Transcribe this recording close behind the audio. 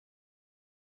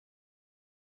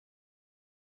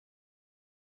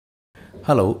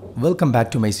Hello, welcome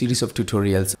back to my series of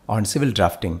tutorials on civil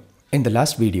drafting. In the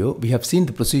last video, we have seen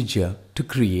the procedure to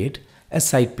create a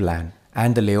site plan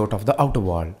and the layout of the outer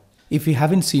wall. If you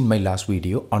haven't seen my last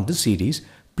video on this series,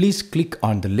 please click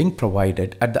on the link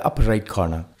provided at the upper right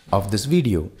corner of this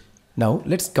video. Now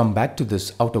let's come back to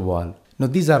this outer wall. Now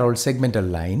these are all segmental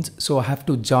lines, so I have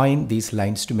to join these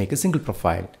lines to make a single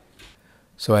profile.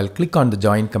 So I'll click on the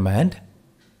join command,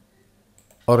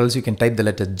 or else you can type the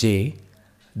letter J.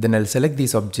 Then I'll select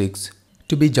these objects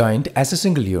to be joined as a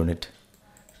single unit.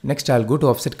 Next I'll go to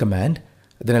offset command.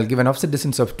 Then I'll give an offset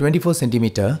distance of 24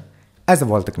 cm as the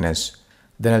wall thickness.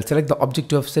 Then I'll select the object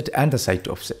to offset and the site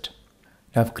to offset.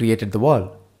 Now I've created the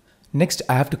wall. Next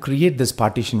I have to create this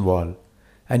partition wall.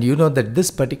 And you know that this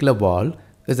particular wall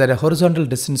is at a horizontal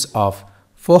distance of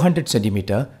 400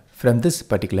 cm from this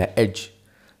particular edge.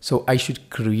 So I should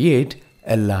create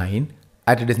a line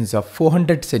at a distance of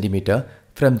 400 cm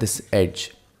from this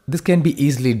edge. This can be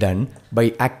easily done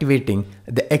by activating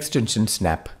the extension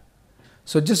snap.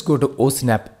 So just go to O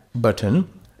snap button,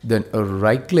 then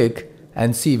right click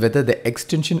and see whether the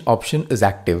extension option is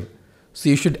active. So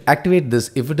you should activate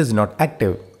this if it is not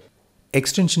active.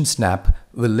 Extension snap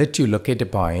will let you locate a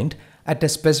point at a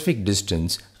specific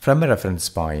distance from a reference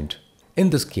point.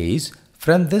 In this case,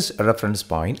 from this reference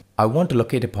point, I want to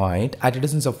locate a point at a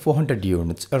distance of 400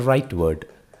 units rightward.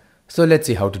 So let's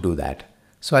see how to do that.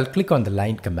 So I'll click on the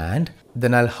line command,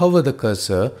 then I'll hover the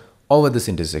cursor over this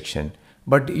intersection,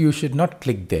 but you should not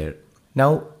click there.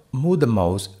 Now move the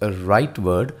mouse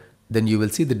rightward, then you will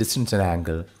see the distance and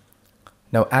angle.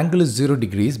 Now angle is 0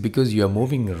 degrees because you are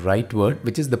moving rightward,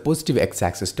 which is the positive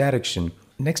x-axis direction.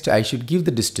 Next I should give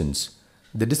the distance.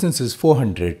 The distance is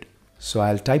 400. So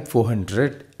I'll type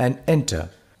 400 and enter.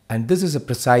 And this is a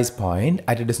precise point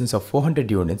at a distance of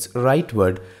 400 units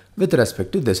rightward with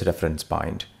respect to this reference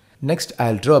point. Next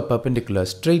I'll draw a perpendicular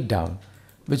straight down,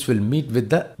 which will meet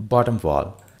with the bottom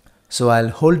wall. So I'll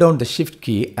hold down the shift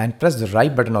key and press the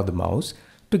right button of the mouse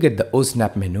to get the O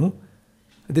snap menu.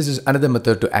 This is another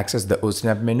method to access the O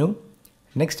snap menu.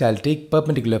 Next I'll take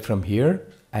perpendicular from here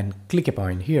and click a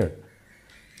point here.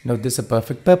 Now this is a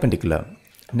perfect perpendicular.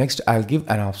 Next I'll give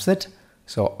an offset.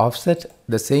 So offset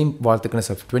the same wall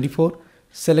thickness of 24,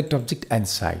 select object and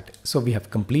site. So we have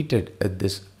completed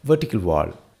this vertical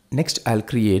wall. Next I'll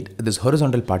create this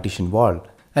horizontal partition wall.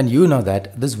 And you know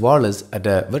that this wall is at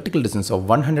a vertical distance of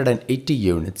 180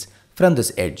 units from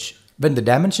this edge. When the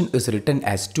dimension is written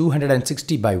as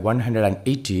 260 by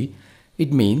 180,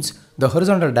 it means the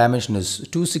horizontal dimension is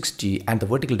 260 and the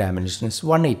vertical dimension is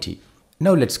 180.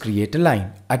 Now let's create a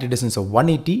line at a distance of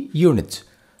 180 units.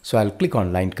 So I'll click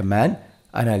on line command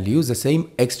and I'll use the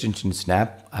same extension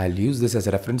snap. I'll use this as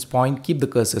a reference point, keep the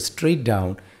cursor straight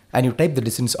down and you type the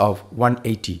distance of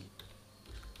 180.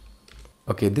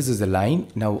 Okay, this is the line.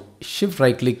 Now shift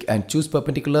right click and choose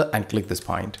perpendicular and click this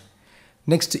point.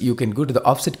 Next you can go to the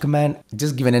offset command,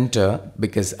 just give an enter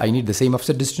because I need the same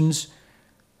offset distance.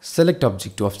 Select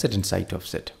object to offset and site to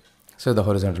offset. So the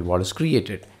horizontal wall is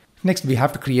created. Next we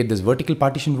have to create this vertical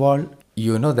partition wall.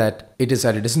 You know that it is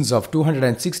at a distance of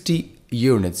 260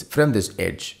 units from this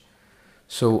edge.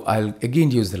 So I'll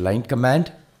again use the line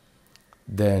command.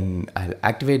 Then I'll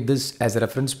activate this as a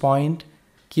reference point.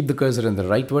 Keep the cursor in the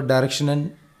rightward direction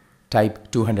and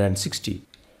type 260.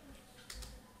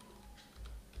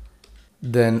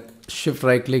 Then shift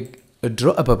right click,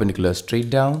 draw a perpendicular straight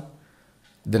down.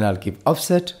 Then I'll give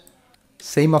offset,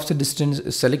 same offset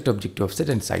distance, select object to offset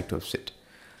and site to offset.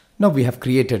 Now we have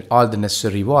created all the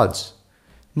necessary walls.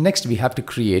 Next we have to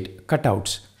create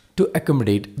cutouts to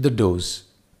accommodate the doors.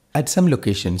 At some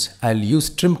locations I'll use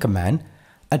trim command.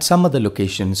 At some other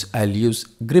locations I'll use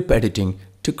grip editing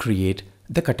to create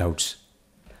the cutouts.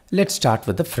 Let's start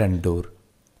with the front door.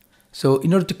 So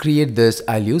in order to create this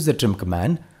I'll use the trim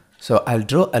command. So I'll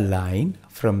draw a line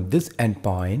from this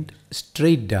endpoint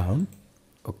straight down.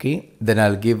 Okay, then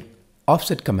I'll give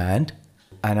offset command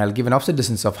and I'll give an offset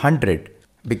distance of 100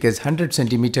 because 100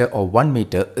 centimeter or 1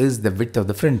 meter is the width of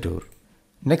the front door.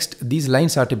 Next these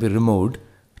lines are to be removed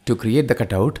to create the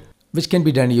cutout, which can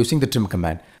be done using the trim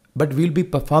command. But we'll be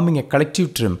performing a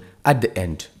collective trim at the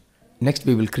end. Next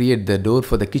we will create the door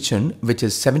for the kitchen, which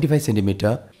is 75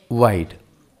 centimeter wide.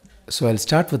 So I'll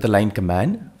start with the line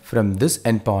command from this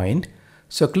endpoint.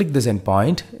 So click this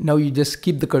endpoint. Now you just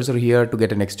keep the cursor here to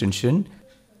get an extension,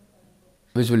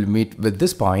 which will meet with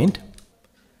this point.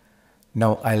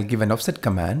 Now I'll give an offset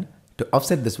command to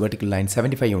offset this vertical line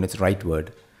 75 units rightward.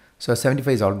 So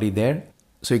 75 is already there.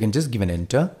 So you can just give an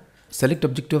enter. Select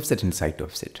object to offset and site to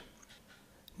offset.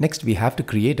 Next we have to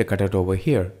create a cutout over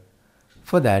here.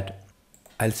 For that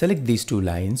I'll select these two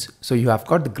lines. So you have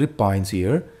got the grip points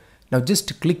here. Now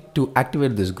just click to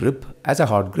activate this grip as a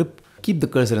hard grip. Keep the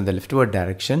cursor in the leftward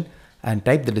direction and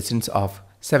type the distance of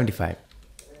 75.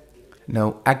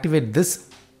 Now activate this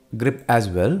grip as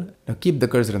well. Now keep the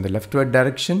cursor in the leftward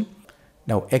direction.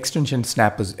 Now extension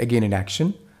snap is again in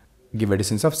action. Give a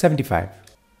distance of 75.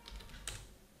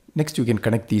 Next you can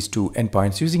connect these two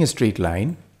endpoints using a straight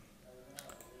line.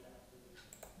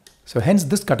 So hence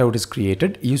this cutout is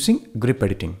created using grip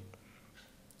editing.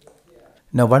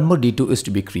 Now one more detour is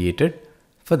to be created.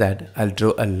 For that I'll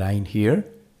draw a line here.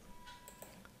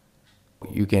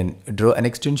 You can draw an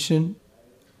extension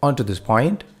onto this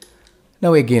point.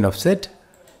 Now again offset.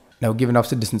 Now give an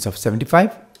offset distance of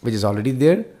 75, which is already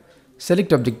there.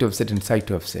 Select object to offset and site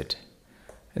to offset.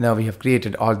 And now we have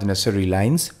created all the necessary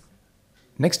lines.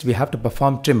 Next we have to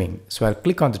perform trimming. So I'll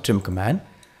click on the trim command.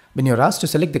 When you're asked to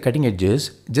select the cutting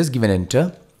edges, just give an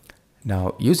enter.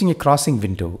 Now using a crossing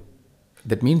window,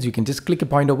 that means you can just click a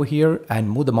point over here and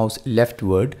move the mouse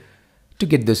leftward to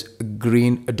get this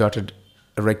green dotted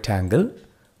rectangle,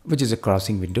 which is a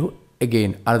crossing window.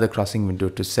 Again, another crossing window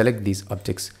to select these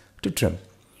objects to trim.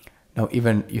 Now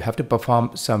even you have to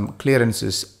perform some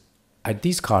clearances at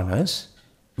these corners,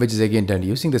 which is again done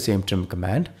using the same trim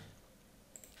command.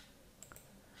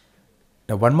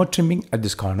 Now one more trimming at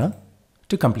this corner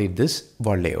to complete this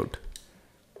wall layout.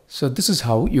 So this is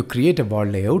how you create a wall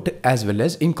layout as well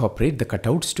as incorporate the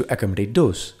cutouts to accommodate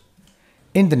those.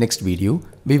 In the next video,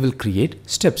 we will create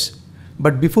steps.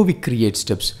 But before we create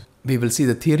steps, we will see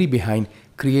the theory behind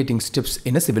creating steps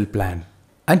in a civil plan.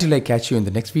 Until I catch you in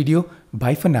the next video,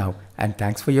 bye for now and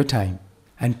thanks for your time.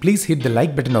 And please hit the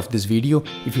like button of this video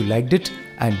if you liked it,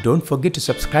 and don't forget to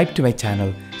subscribe to my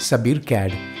channel Sabir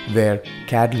CAD, where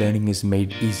CAD learning is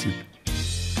made easy.